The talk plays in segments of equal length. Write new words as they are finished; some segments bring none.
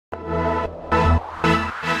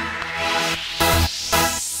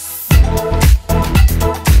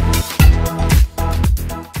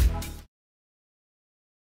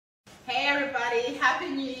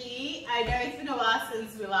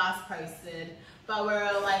but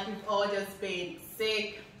we're like, we've all just been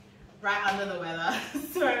sick, right under the weather.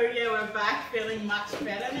 So yeah, we're back feeling much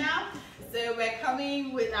better now. So we're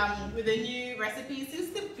coming with a new recipe.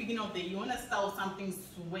 Since the beginning of the year, you want to start with something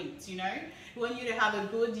sweet, you know. We want you to have a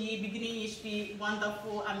good year. Beginning you should be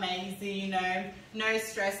wonderful, amazing, you know. No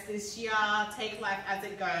stress this year. Take life as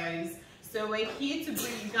it goes. So we're here to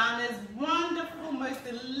bring Ghana's wonderful, most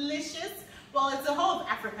delicious. Well, it's the whole of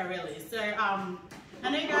Africa really. So I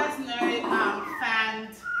know you guys know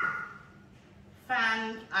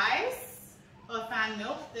Fan Ice or Fan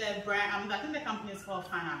Milk. The brand, I think the company is called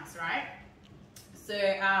Fanice, right? So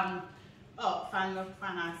Fan Milk,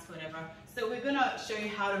 Fan Ice, whatever. So we're gonna show you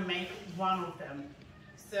how to make one of them.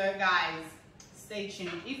 So guys, stay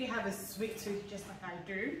tuned. If you have a sweet tooth just like I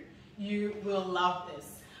do, you will love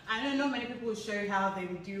this. I don't know many people will show you how they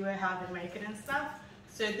do it, how they make it and stuff.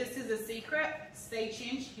 So this is a secret. Stay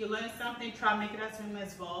tuned. You learn something, try and make it at home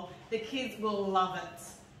as well. The kids will love it.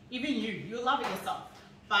 Even you'll love it yourself.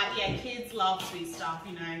 But yeah, kids love sweet stuff,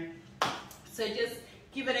 you know. So just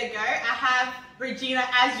give it a go. I have Regina,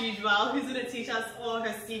 as usual, who's going to teach us all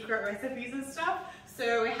her secret recipes and stuff.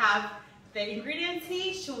 So we have the ingredient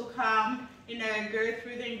tea. She'll come, you know, go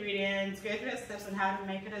through the ingredients, go through the steps on how to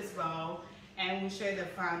make it as well. And we'll show you the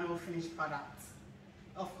final finished product.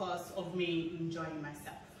 Of course, of me enjoying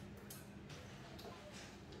myself.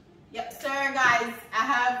 Yep, so guys, I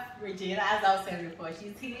have Regina, as I was saying before.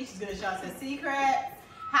 She's here, she's going to show us her secret,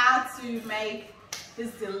 how to make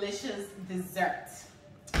this delicious dessert.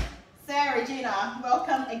 So Regina,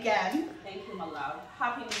 welcome again. Thank you, my love.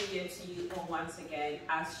 Happy New Year to you all once again.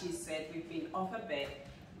 As she said, we've been off a bit,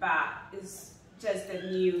 but it's just the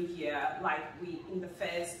new year, like we in the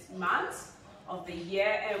first month of the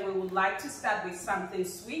year, and we would like to start with something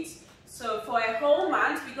sweet. So for a whole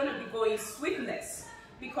month, we're going to be going sweetness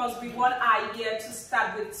because we want our year to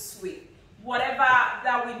start with sweet. Whatever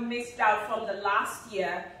that we missed out from the last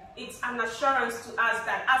year, it's an assurance to us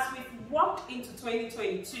that as we walk into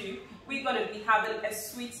 2022, we're going to be having a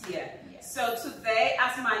sweet year. Yes. So today,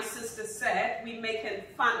 as my sister said, we're making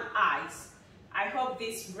fun ice. I hope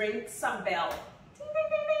this rings some bell.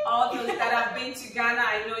 All those that have been to Ghana,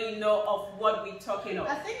 I know you know of what we're talking of.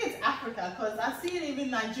 I think it's Africa, because I see it even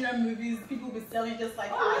in Nigerian movies, people be selling just like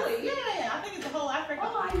oh, really? Yeah, I think it's the whole Africa.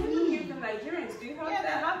 Oh, I never knew the Nigerians do have that. Yeah,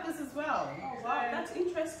 they have this as well. Oh, wow, that's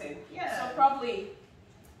interesting. Yeah. So probably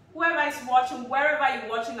whoever is watching, wherever you're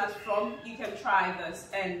watching us from, you can try this,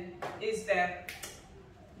 and it's the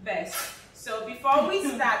best. So before we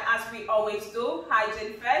start, as we always do,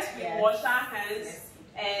 hygiene first, we wash our hands,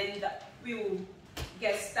 and we will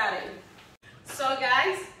get started. So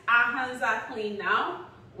guys, our hands are clean now.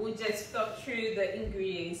 We just talk through the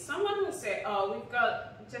ingredients. Someone will say, oh, we've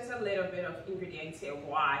got just a little bit of ingredients here.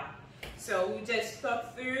 Why? So we just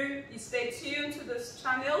talk through. You stay tuned to this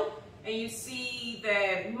channel and you see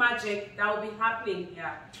the magic that will be happening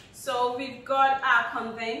here. So we've got our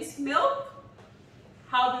condensed milk.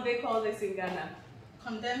 How do they call this in Ghana?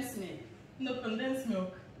 Condensed milk. No, condensed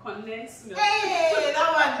milk. Condensed milk. Hey,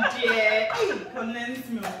 that one, yeah. Hey, condensed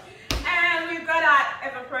milk. And we've got our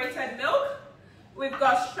evaporated milk. We've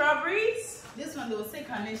got strawberries. This one, they will say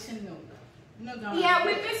carnation milk. No, yeah,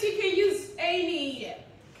 with this you can use any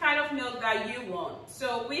kind of milk that you want.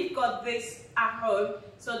 So we've got this at home.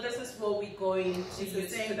 So this is what we're going to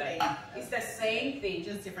use today. It's the same thing.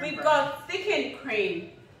 Just different. We've got thickened cream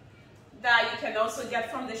that you can also get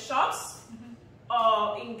from the shops.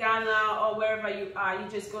 Or in Ghana or wherever you are, you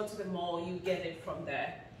just go to the mall, you get it from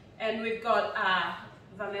there. And we've got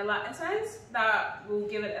vanilla essence that will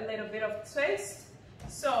give it a little bit of twist.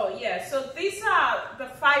 So yeah, so these are the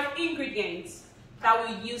 5 ingredients that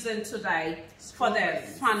we're using today for the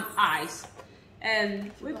fun ice.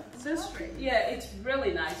 And with this, yeah, it's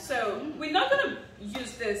really nice. So we're not gonna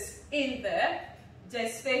use this in there.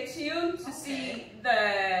 Just stay tuned to see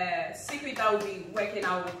the secret that we'll be working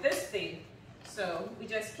out with this thing. So we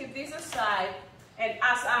just keep this aside, and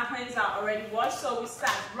as our hands are already washed, so we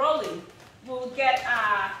start rolling. We'll get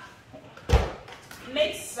our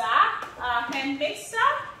mixer, our hand mixer,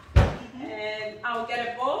 and I'll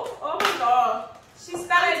get a bowl. Oh my God, she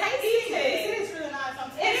started eating. It is really nice.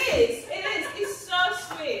 It is. It's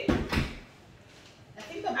so sweet. I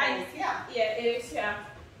think the bowl is here. Yeah, it is here.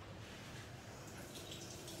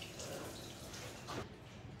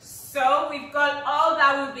 So we've got all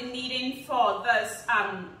that we'll be needing for this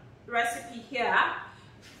recipe here.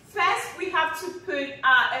 First, we have to put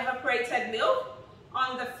our evaporated milk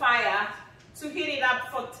on the fire to heat it up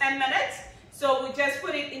for 10 minutes. So we just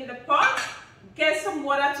put it in the pot, get some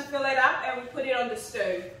water to fill it up, and we put it on the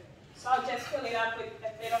stove. So I'll just fill it up with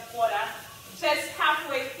a bit of water, just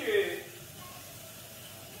halfway through.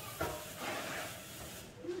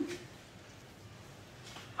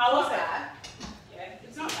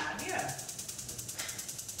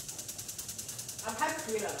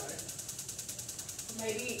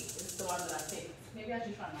 maybe I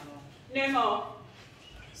should try another one. No more.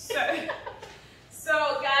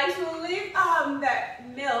 So guys, we'll leave the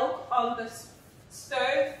milk on the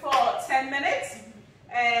stove for 10 minutes.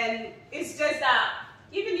 And it's just that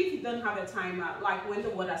even if you don't have a timer, like when the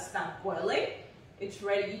water starts boiling, it's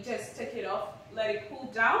ready. You just take it off, let it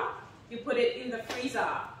cool down. You put it in the freezer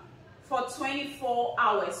for 24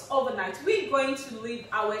 hours overnight. We're going to leave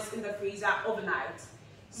ours in the freezer overnight.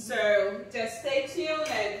 So just stay tuned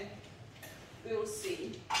and we'll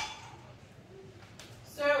see.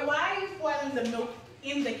 So why are you boiling the milk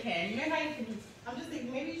in the can? You know how you can I'm just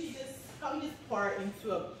thinking maybe you should probably just pour it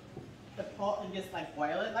into the pot and just like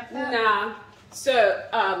boil it like that? Nah. So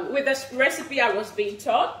with this recipe I was being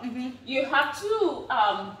taught, you have to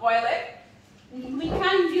boil it. We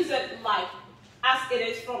can't use it like as it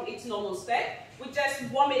is from its normal state. We just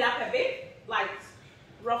warm it up a bit, like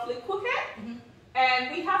roughly cook it.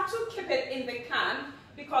 And we have to keep it in the can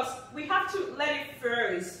because we have to let it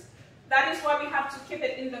freeze. That is why we have to keep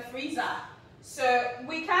it in the freezer. So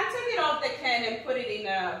we can't take it off the can and put it in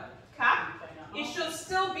a cup. It should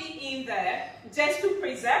still be in there just to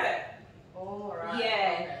preserve it. Oh, right.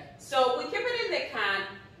 Yeah. Okay. So we keep it in the can,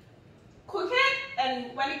 cook it,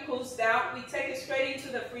 and when it cools down, we take it straight into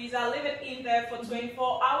the freezer, leave it in there for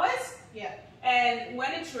 24 hours. Yeah. And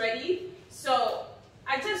when it's ready, so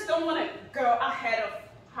I just don't want to go ahead of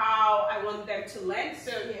how I want them to learn.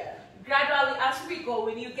 So gradually, as we go,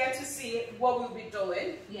 when you get to see what we'll be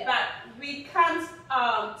doing, but we can't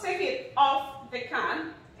take it off the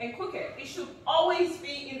can and cook it. It should always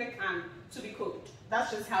be in the can to be cooked. That's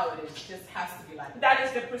just how it is. It just has to be like that. That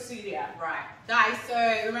is the procedure. Right. Guys,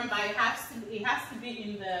 so remember it has to be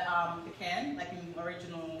in the can, like in the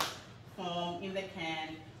original form, in the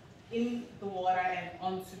can, in the water and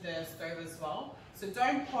onto the stove as well. So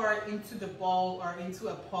don't pour it into the bowl or into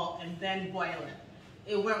a pot and then boil it.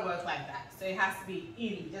 It won't work like that. So it has to be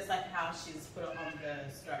in, just like how she's put it on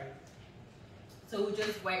the stove. So we'll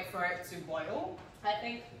just wait for it to boil. I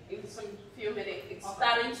think in some few minutes it's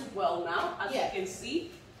starting to boil now, as you can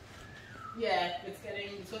see. Yeah, it's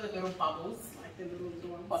got the little bubbles, like the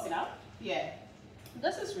little ones popping out. Yeah.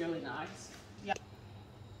 This is really nice. Yeah.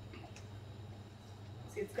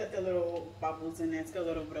 See, it's got the little bubbles in there. It's got a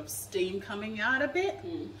little bit of steam coming out a bit.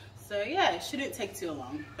 So yeah, it shouldn't take too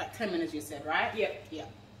long. Like 10 minutes you said, right? Yep. Yeah.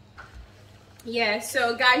 Yeah,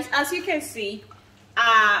 so guys, as you can see,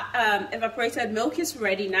 evaporated milk is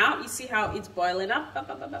ready now. You see how it's boiling up.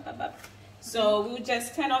 So we'll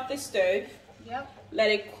just turn off the stove. Yep. Let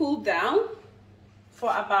it cool down for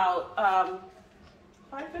about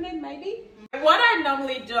 5 minutes maybe. What I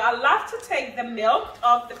normally do, I love to take the milk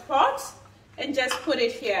off the pot and just put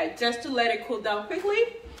it here just to let it cool down quickly.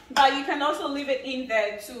 But you can also leave it in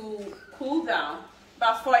there to cool down.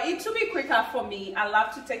 But for it to be quicker for me, I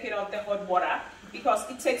love to take it off the hot water because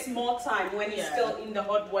it takes more time when it's still in the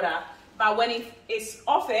hot water. But when it is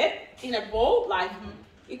off it in a bowl, like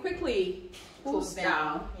it quickly cools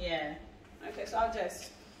down. Yeah. Okay, so I'll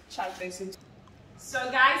just chuck this into. So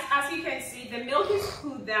guys, as you can see, the milk is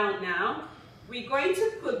cooled down now. We're going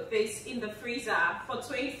to put this in the freezer for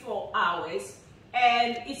 24 hours.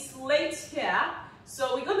 And it's late here,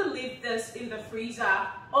 so we're going to leave this in the freezer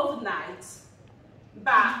overnight.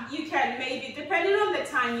 But you can maybe, depending on the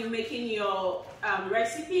time you're making your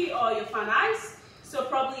recipe or your Fanice, so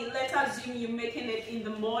probably let's assume you're making it in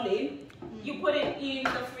the morning, you put it in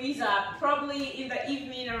the freezer probably in the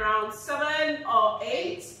evening around 7 or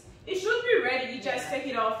 8. It should be ready, you just take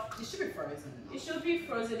it off. It should be frozen. It should be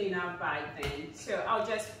frozen enough by then. So I'll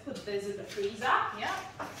just put this in the freezer. Yeah.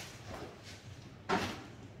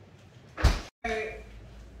 So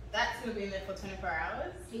that's going to be in there for 24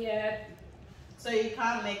 hours? Yeah. So you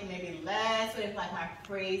can't make maybe less, or if like my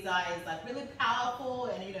freezer is like really powerful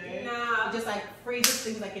and you know, it just like freezes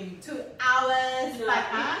things like in 2 hours. No, like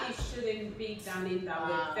it shouldn't be done in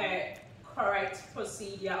that way. The correct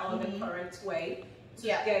procedure or the correct way to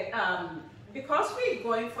get, because we're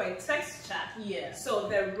going for a texture. Yeah. So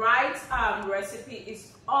the right recipe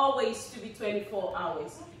is always to be 24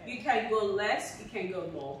 hours. Okay. You can go less, you can go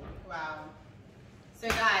more. Wow. So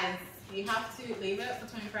guys, you have to leave it for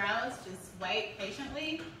 24 hours. Just wait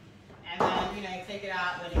patiently, and then you know take it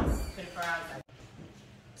out when it's 24 hours.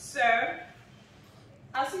 So,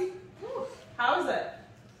 how is it?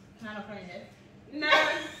 Can I not put it in here? No.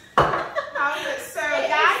 How is it? So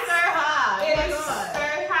guys, so hard. It is so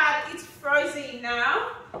hard. It's frozen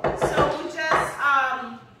now. So we'll just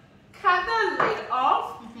cut the lid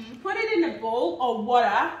off, put it in a bowl of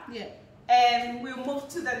water. Yeah. And we'll move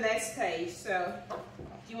to the next stage. So,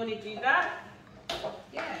 do you want to do that?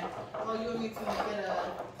 Yeah. Oh, you want me to get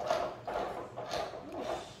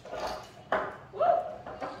a...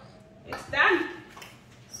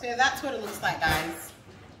 So that's what it looks like, guys.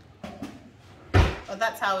 Well,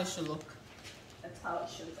 that's how it should look. That's how it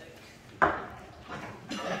should look.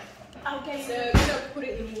 Okay. So we're gonna put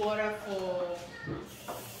it in water for.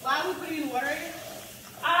 Why are we putting it in water again?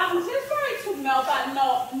 Just for it to melt, but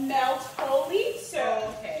not melt wholly.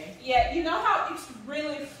 So okay. Yeah, you know how it's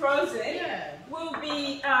really frozen. Yeah. We'll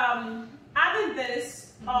be adding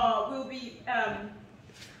this, or we'll be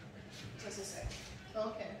just a sec.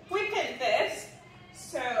 Okay. Whipping this.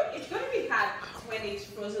 So it's going to be hard when it's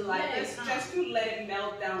frozen like this, just to let it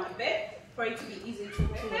melt down a bit for it to be easy to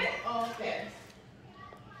whip it. Oh, okay.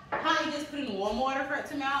 Can't you just put in warm water for it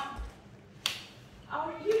to melt?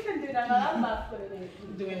 Oh, you can do that, but I love putting it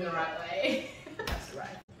in. Doing the right way. That's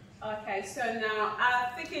right. Okay, so now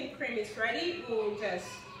our thickened cream is ready. We'll just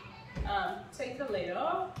take the lid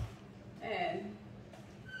off and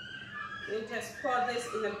we'll just pour this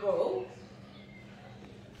in a bowl.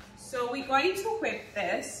 So we're going to whip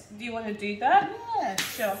this. Do you want to do that?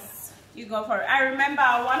 Yes. Sure. You go for it. I remember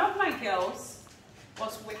one of my girls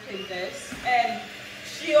was whipping this and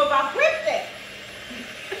she over-whipped it.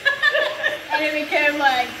 And it became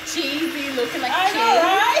like cheesy, looking like cheese.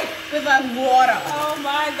 Right? With like water. Oh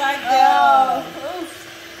my God, girl. Oh.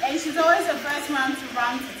 And she's always the first one to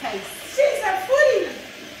run to taste. She's a foodie.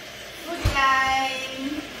 Foodie eye.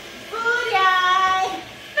 Foodie eye.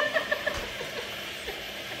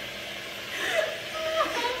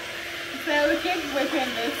 So we keep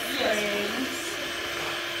whipping this cream.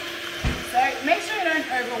 So make sure you don't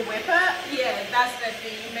over whip it. Yeah, that's the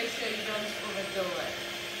thing. Make sure you don't overdo it.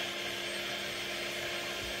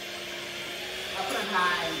 I'll put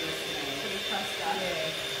high in this one. For the pasta. Yeah.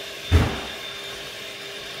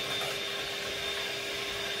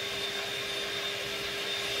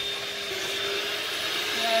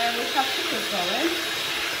 Yeah, we have to keep going.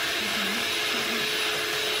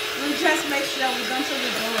 We'll just make sure we don't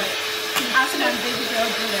overdo it. Ask my baby girl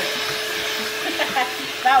do it.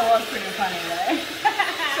 That was pretty funny, right?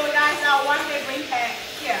 So guys, now one day bring her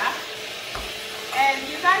here. And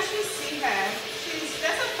you guys should see her. She's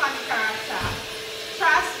just a funny character.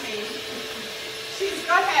 Trust me. She's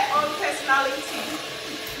got her own personality.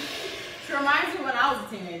 She reminds me when I was a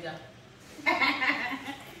teenager.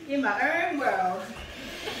 In my own world.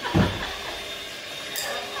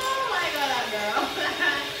 Oh my God, that girl.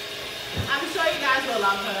 I'm sure you guys will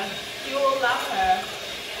love her. You will love her.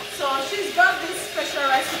 So she's got this special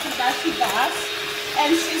recipe that she does.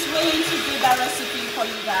 And she's willing to do that recipe for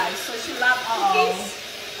you guys. So she loves cookies.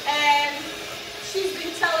 And she's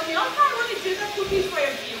been telling me, okay, I want to do the cookies for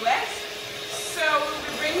your viewers. So we'll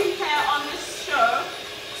be bringing her on the show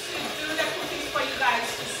to do the cookies for you guys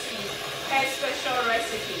to see her special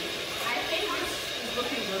recipe. I think this is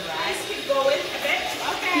looking good, right? Let's keep going a bit.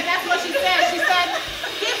 Okay, that's what she said. She said,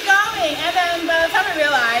 keep going. And then by the time I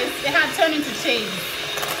realized, it had turned into cheese.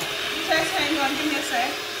 Just hang on, give me a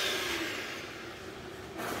sec.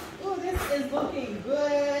 Oh, this is looking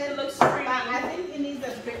good. It looks pretty. But I think it needs a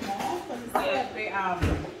bit more because it's Yeah. a bit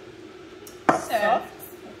So,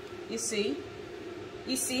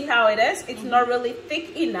 you see how it is? It's not really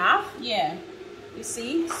thick enough. Yeah. You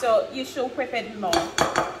see? So you should whip it more.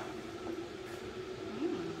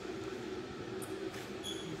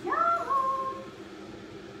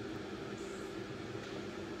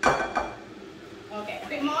 Okay, a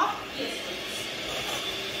bit more? Yes, please.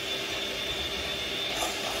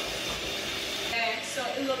 And so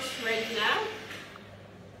it looks ready now.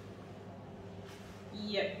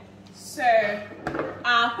 Yep. So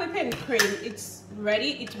our whipping cream, it's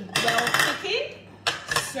ready. It's well thickened.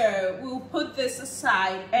 So we'll put this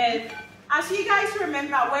aside. And as you guys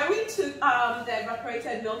remember, when we took the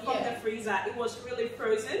evaporated milk from the freezer, it was really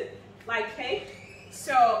frozen like cake.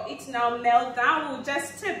 So it's now melted down. We'll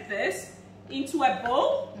just tip this into a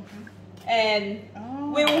bowl and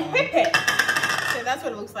we will whip it. So that's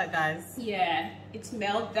what it looks like, guys. Yeah, it's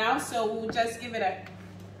melted down. So we'll just give it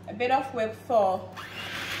a bit of whip for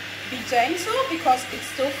be gentle because it's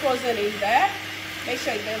still frozen in there. Make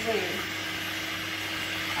sure it doesn't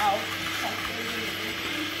out.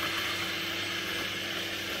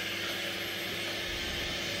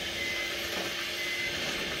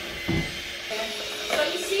 So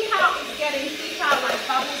you see how it's getting thicker, like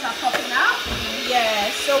bubbles are popping out? Yeah,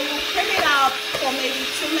 so we'll cream it out for maybe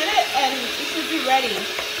 2 minutes and it should be ready.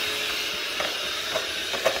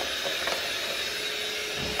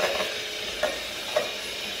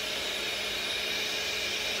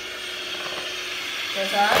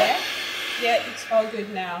 Is that right? Yeah, it's all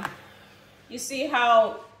good now. You see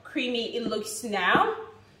how creamy it looks now?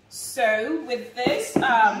 So with this,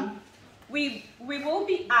 we will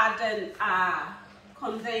be adding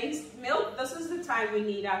condensed milk. This is the time we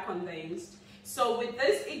need our condensed. So with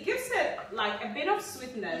this, it gives it like a bit of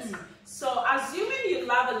sweetness. So assuming you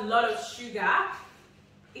love a lot of sugar,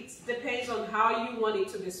 it depends on how you want it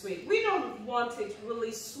to be sweet. We don't want it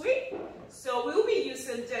really sweet, so we'll be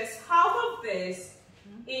using just half of this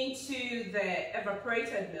into the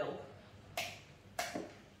evaporated milk.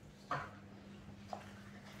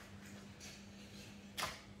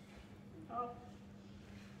 Oh,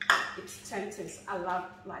 it's tempting. I love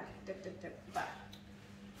like dip, but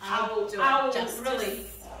I will really.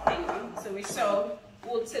 So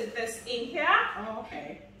we'll take this in here. Oh,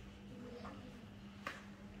 okay.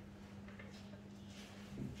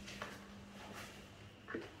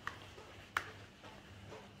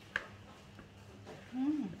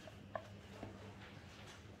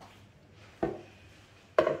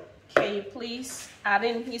 Can you please add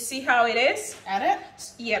in? You see how it is? Add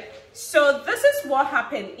it? Yep. So this is what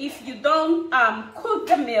happened if you don't cook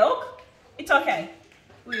the milk. It's okay.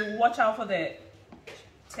 We watch out for the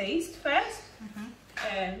taste first,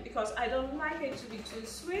 and because I don't like it to be too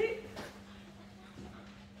sweet.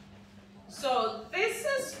 So this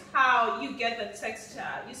is how you get the texture.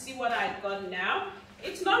 You see what I got now?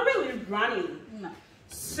 It's not really runny. No.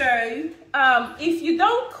 So if you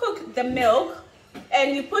don't cook the milk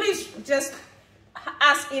and you put it just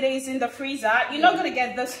as it is in the freezer, you're not gonna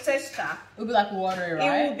get this texture. It'll be like watery,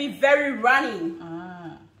 right? It will be very runny.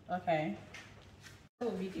 Ah, okay.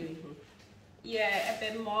 What will we do? Yeah, a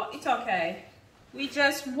bit more. It's okay. We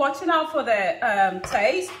just watching out for the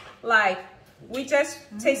taste. Like we just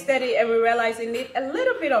tasted it and we realized it need a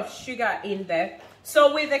little bit of sugar in there.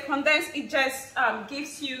 So with the condensed, it just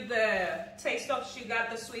gives you the taste of sugar,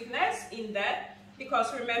 the sweetness in there.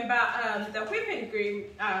 Because remember, the whipping cream,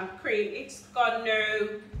 it's got no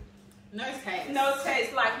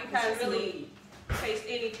taste. Like you can't really taste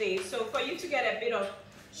anything. So for you to get a bit of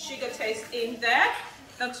sugar taste in there,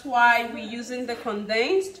 that's why we're using the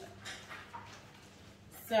condensed.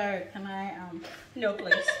 So can I No,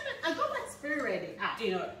 please. I got my spoon ready.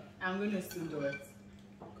 You know, I'm gonna still do it.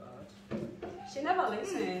 oh God, she never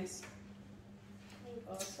listens. Oh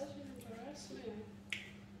God, such an embarrassment.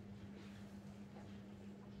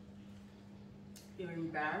 You're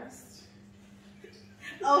embarrassed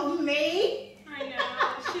of me? I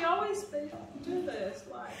know. She always do this.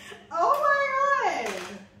 Like, Oh my god!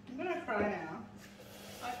 I'm gonna cry now.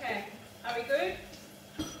 okay, are we good?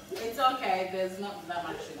 It's okay, there's not that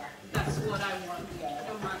much sugar. That's what I want. Yeah. I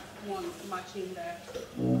don't want much in there.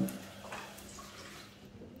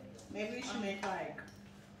 Maybe we should make like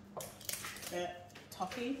a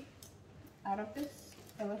toffee out of this.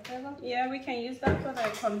 Flavor. Yeah, we can use that for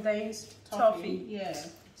the condensed toffee. Yeah.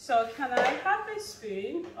 So can I have a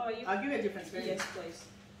spoon? Or you? I'll give you a different spoon. Yes, please.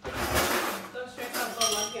 Go straight up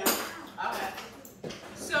over here. Okay.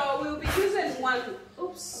 So we'll be using one.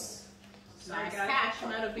 Oops. Sorry, Nice guys. catch.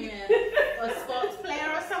 Might have been a sports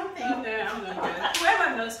player or something. No, I'm not good.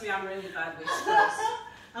 Whoever knows me, I'm really bad with sports.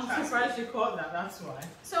 I'm surprised you caught that, that's why.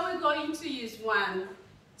 So we're going to use 1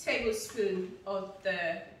 tablespoon of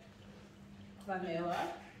the vanilla.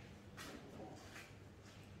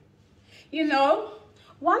 You know,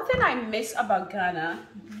 one thing I miss about Ghana,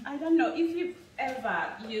 I don't know if you've ever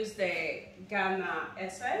used the Ghana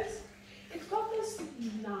essence. It's got this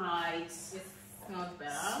nice Smells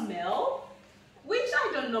better. smell, which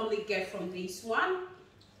I don't normally get from this one.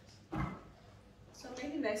 So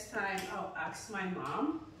maybe next time I'll ask my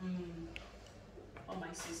mom or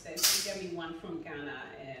my sisters to get me one from Ghana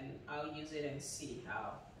and I'll use it and see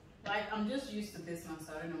how. Like, I'm just used to this one,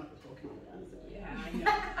 so I don't know what you're talking about. Yeah, I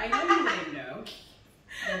know. I know you may know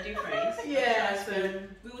the difference. Yeah, So so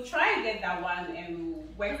we will try and get that one and we'll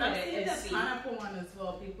work on I've it seen and the see. pineapple one as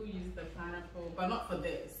well. People use the pineapple, but not for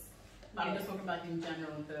this. But I'm just talking about in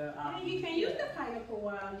general. You can use the pineapple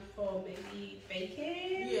one for maybe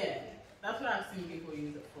baking. Yeah, that's what I've seen people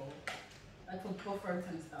use it for. Like for buffers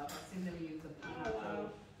and stuff. I've seen them use the pineapple.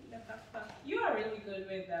 Wow. You are really good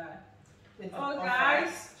with that. With the Oh, buffers.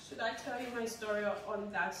 guys, should I tell you my story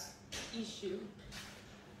on that issue?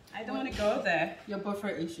 I don't want to go there. Your buffer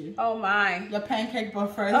issue. Oh my. Your pancake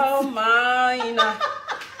buffers. Oh mine.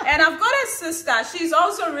 And I've got a sister. She's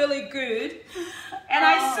also really good. And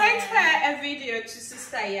I sent her a video to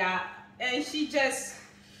Sister Ya, and she just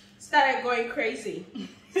started going crazy.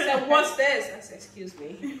 She said, "What's this?" I said, "Excuse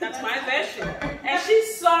me, that's my version." And she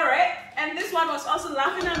saw it, and this one was also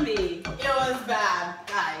laughing at me. It was bad,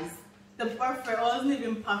 guys. The buffer wasn't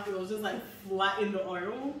even puffy. It was just like flat in the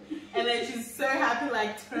oil. And then she's so happy,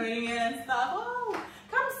 like turning it and stuff. Oh,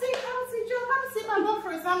 come see, Joe, come see my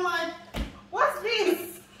buffers. I'm like, what's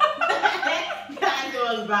this? Guys, it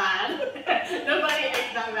was bad. Nobody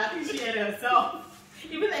appreciate it herself.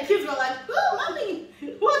 Even the kids were like, "Oh, mommy,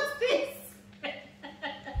 what's this?"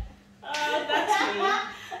 That's me.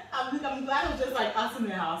 I'm glad it was just like us in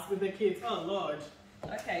the house with the kids. Oh Lord.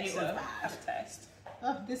 Okay, It so was bad. let's test.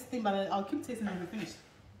 Oh, this thing, but I'll keep tasting it when we finish.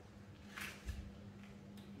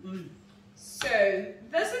 So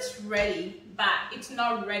this is ready, but it's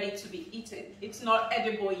not ready to be eaten. It's not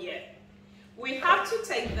edible yet. We have to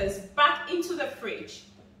take this back into the fridge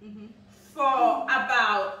for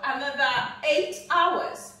about another 8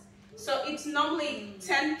 hours. So it's normally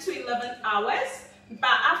 10 to 11 hours,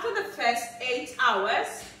 but after the first 8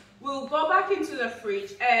 hours, we'll go back into the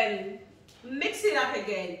fridge and mix it up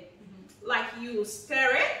again. Like you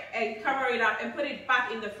stir it and cover it up and put it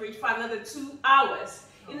back in the fridge for another 2 hours.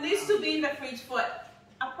 It needs to be in the fridge for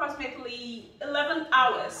approximately 11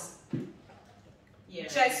 hours. Yeah.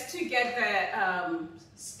 Just to get the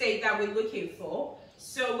state that we're looking for.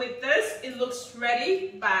 So with this, it looks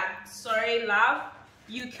ready, but sorry, love,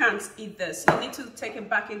 you can't eat this. You need to take it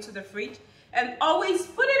back into the fridge and always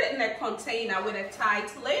put it in a container with a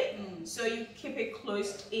tight lid so you keep it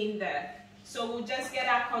closed in there. So we'll just get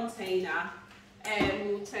our container and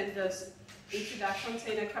we'll turn this into that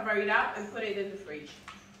container, cover it up and put it in the fridge.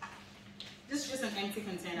 This is just an empty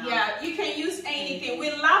container. Yeah, you can use anything.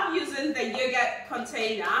 We love using the yogurt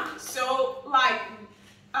container. So like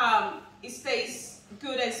it stays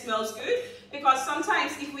good and smells good. Because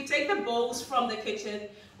sometimes if we take the bowls from the kitchen,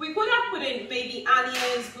 we could have put in maybe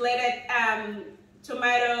onions, blended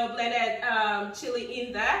tomato, blended chili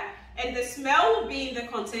in there. And the smell will be in the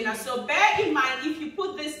container. So bear in mind, if you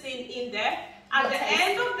put this thing in there, at the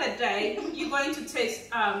end of the day, you're going to taste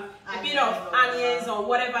a bit of onions or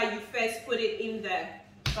whatever you first put it in there.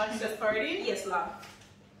 So I can just pour it in? Yes, love.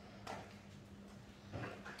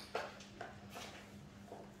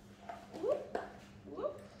 Whoop,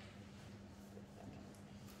 whoop.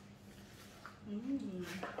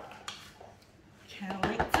 Can't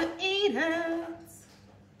wait to eat it.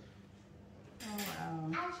 Oh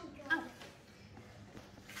wow.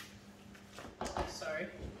 Sorry,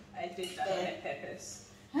 I did that on purpose.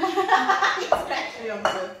 It's actually on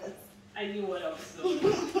purpose. I knew what I was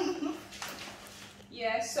doing.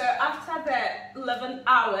 Yeah, so after the 11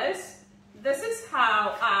 hours, this is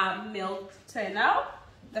how our milk turned out.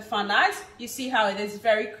 The Fanice, you see how it is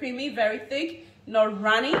very creamy, very thick, not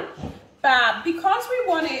runny. But because we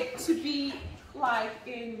want it to be like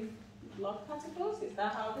in block particles, is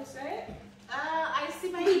that how they say it? I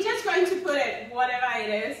see my. We're just going to put it, whatever it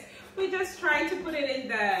is, we're just trying to put it in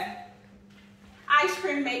the ice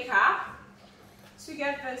cream maker to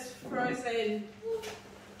get this frozen.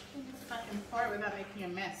 I can pour it without making a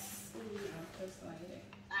mess. Just like it.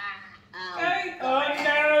 Oh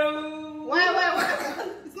no! Why?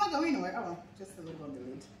 It's not going anywhere. Oh, just a little on the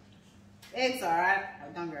lid. It's alright.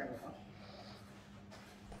 I've done very well.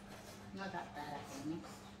 Not that bad, I think.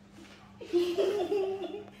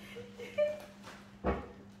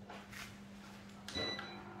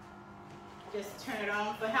 Just turn it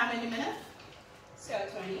on for how many minutes? So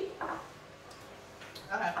 20.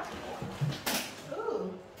 Okay.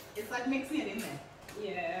 Ooh, it's like mixing it in there.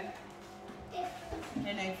 Yeah. I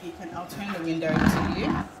don't know if you can. I'll turn the window to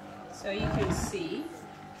you. So you can see.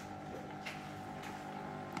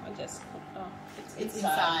 I'll just. Oh, It's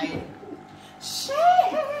inside. Shit!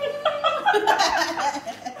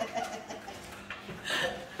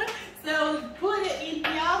 So put it in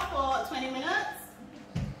here for 20 minutes,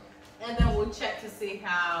 and then we'll check to see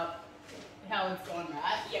how it's going,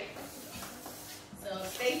 right? Yep. So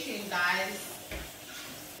stay tuned, guys.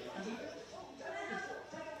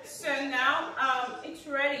 So now it's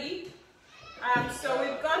ready. So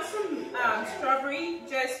we've got some strawberry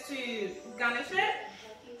just to garnish it,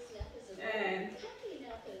 and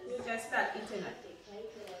we'll just start eating it.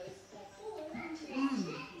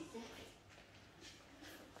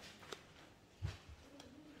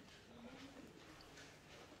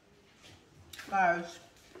 Guys.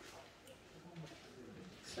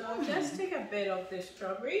 So just take a bit of the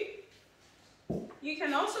strawberry. You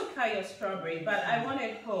can also cut your strawberry, but I want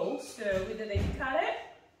it whole, so we didn't cut it.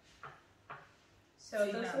 So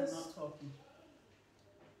See, this I'm is not talking.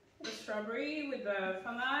 the strawberry with the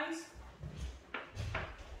Fanice.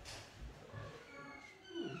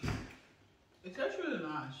 It's actually really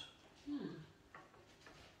nice.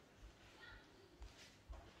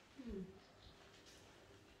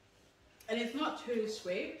 And it's not too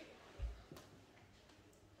sweet.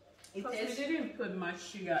 Because we didn't put much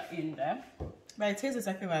sugar in there. But it tastes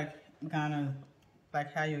exactly like Ghana,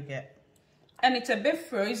 like how you get. And it's a bit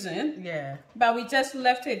frozen. Yeah. But we just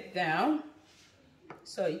left it down.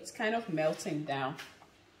 So it's kind of melting down.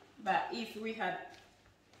 But if we had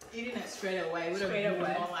Eating it straight away would have been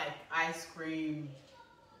more like ice cream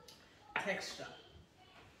texture.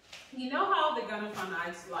 You know how the Ghana fan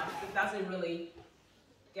ice, like, it doesn't really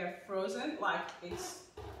get frozen, like it's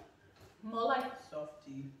more like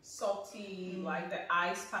salty, like the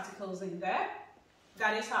ice particles in there.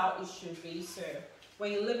 That is how it should be. So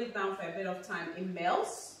when you leave it down for a bit of time, it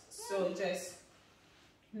melts. So just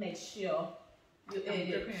make sure you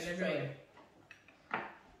eat it straight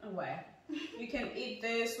away. You can eat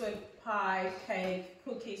this with pie, cake,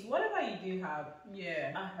 cookies, whatever you do have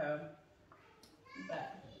at home.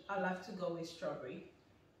 But I love to go with strawberry.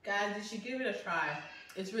 Guys, you should give it a try.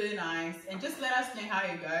 It's really nice. And just let us know how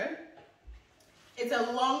you go. It's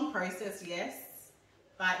a long process, yes,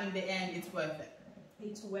 but in the end, it's worth it.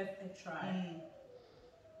 It's worth a try.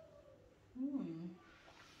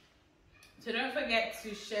 So don't forget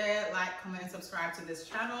to share, like, comment, and subscribe to this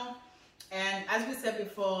channel. And as we said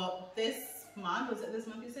before, this month, was it this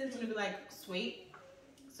month you said? It's going to be like sweet.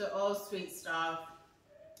 So all sweet stuff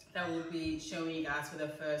that we'll be showing you guys for the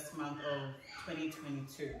first month of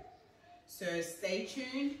 2022. So stay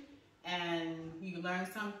tuned, and you learn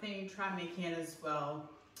something, try making it as well.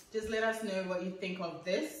 Just let us know what you think of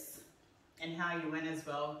this and how you went as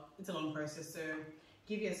well. It's a long process, so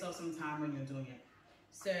give yourself some time when you're doing it.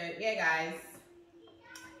 So yeah, guys,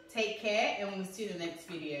 take care, and we'll see you in the next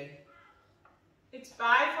video. It's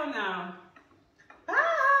bye for now.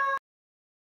 Bye.